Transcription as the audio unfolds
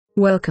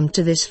Welcome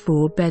to this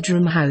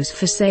 4-bedroom house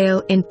for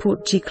sale in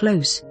Poortjie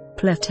Close,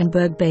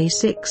 Plettenberg Bay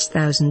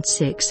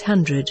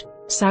 6600,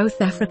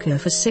 South Africa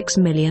for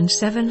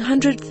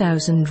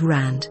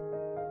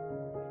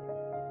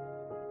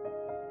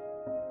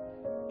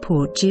R6,700,000.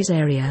 Poortjies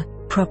area,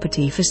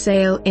 property for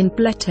sale in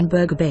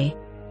Plettenberg Bay.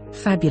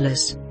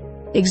 Fabulous.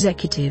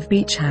 Executive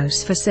beach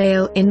house for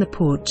sale in the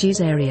Poortjies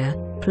area,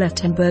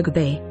 Plettenberg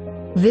Bay.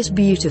 This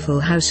beautiful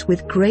house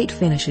with great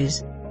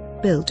finishes,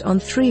 built on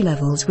 3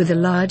 levels with a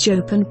large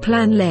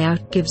open-plan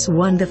layout, gives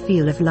one the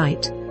feel of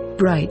light,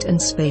 bright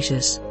and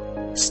spacious.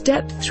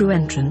 Step-through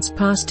entrance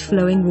past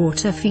flowing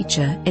water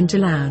feature into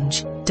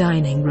lounge,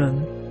 dining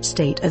room,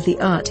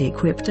 state-of-the-art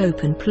equipped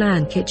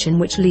open-plan kitchen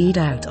which lead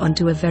out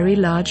onto a very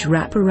large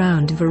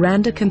wrap-around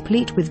veranda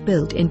complete with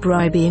built-in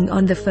braai being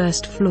on the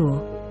first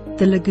floor.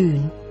 The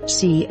lagoon,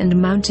 sea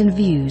and mountain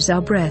views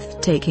are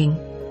breathtaking.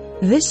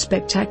 This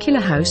spectacular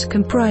house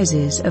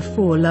comprises of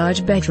 4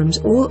 large bedrooms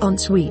all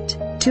ensuite,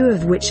 2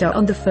 of which are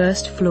on the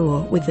first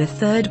floor with the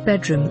 3rd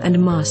bedroom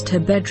and master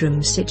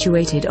bedroom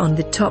situated on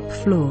the top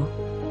floor.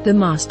 The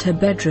master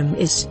bedroom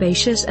is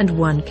spacious and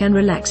one can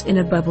relax in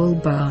a bubble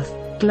bath,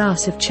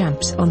 glass of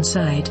champs on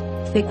side,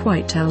 thick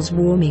white towels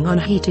warming on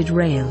heated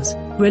rails,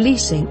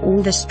 releasing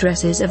all the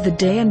stresses of the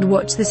day and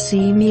watch the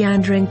sea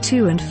meandering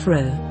to and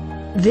fro.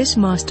 This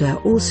master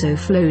also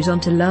flows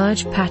onto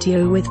large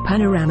patio with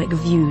panoramic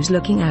views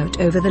looking out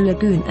over the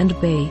lagoon and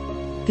bay.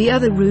 The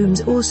other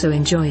rooms also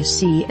enjoy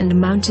sea and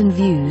mountain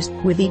views,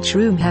 with each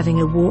room having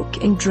a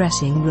walk-in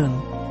dressing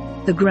room.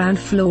 The ground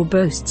floor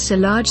boasts a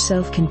large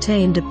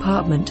self-contained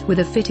apartment with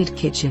a fitted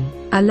kitchen,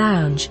 a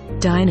lounge,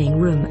 dining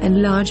room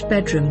and large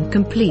bedroom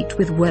complete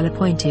with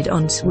well-appointed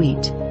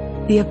ensuite.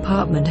 The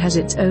apartment has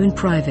its own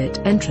private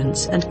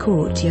entrance and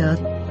courtyard.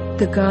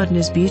 The garden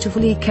is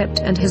beautifully kept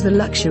and has the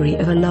luxury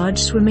of a large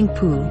swimming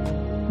pool.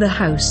 The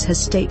house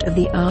has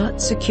state-of-the-art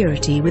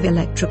security with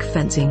electric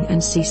fencing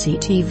and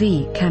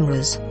CCTV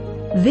cameras.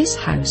 This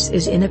house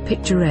is in a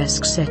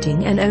picturesque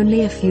setting and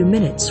only a few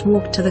minutes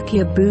walk to the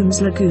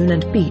Keaboom's lagoon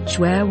and beach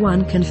where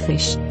one can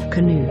fish,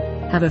 canoe,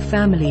 have a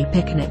family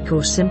picnic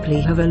or simply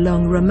have a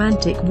long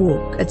romantic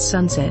walk at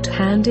sunset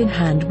hand in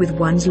hand with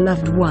one's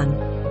loved one.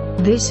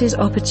 This is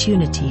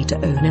opportunity to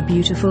own a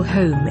beautiful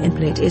home in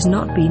Plet is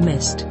not be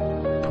missed.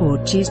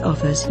 Poortjies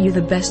offers you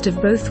the best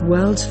of both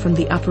worlds. From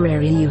the upper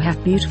area you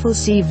have beautiful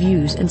sea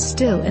views and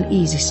still an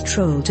easy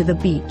stroll to the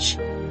beach.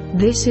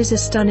 This is a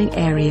stunning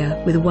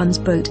area with one's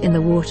boat in the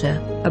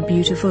water, a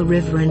beautiful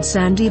river and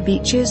sandy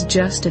beaches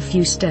just a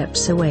few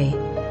steps away.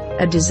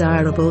 A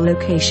desirable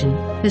location,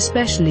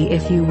 especially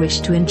if you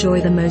wish to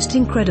enjoy the most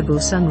incredible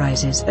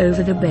sunrises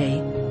over the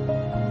bay.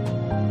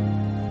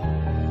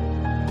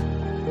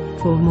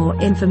 For more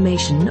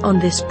information on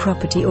this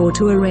property or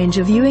to arrange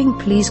a viewing,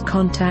 please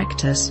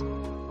contact us.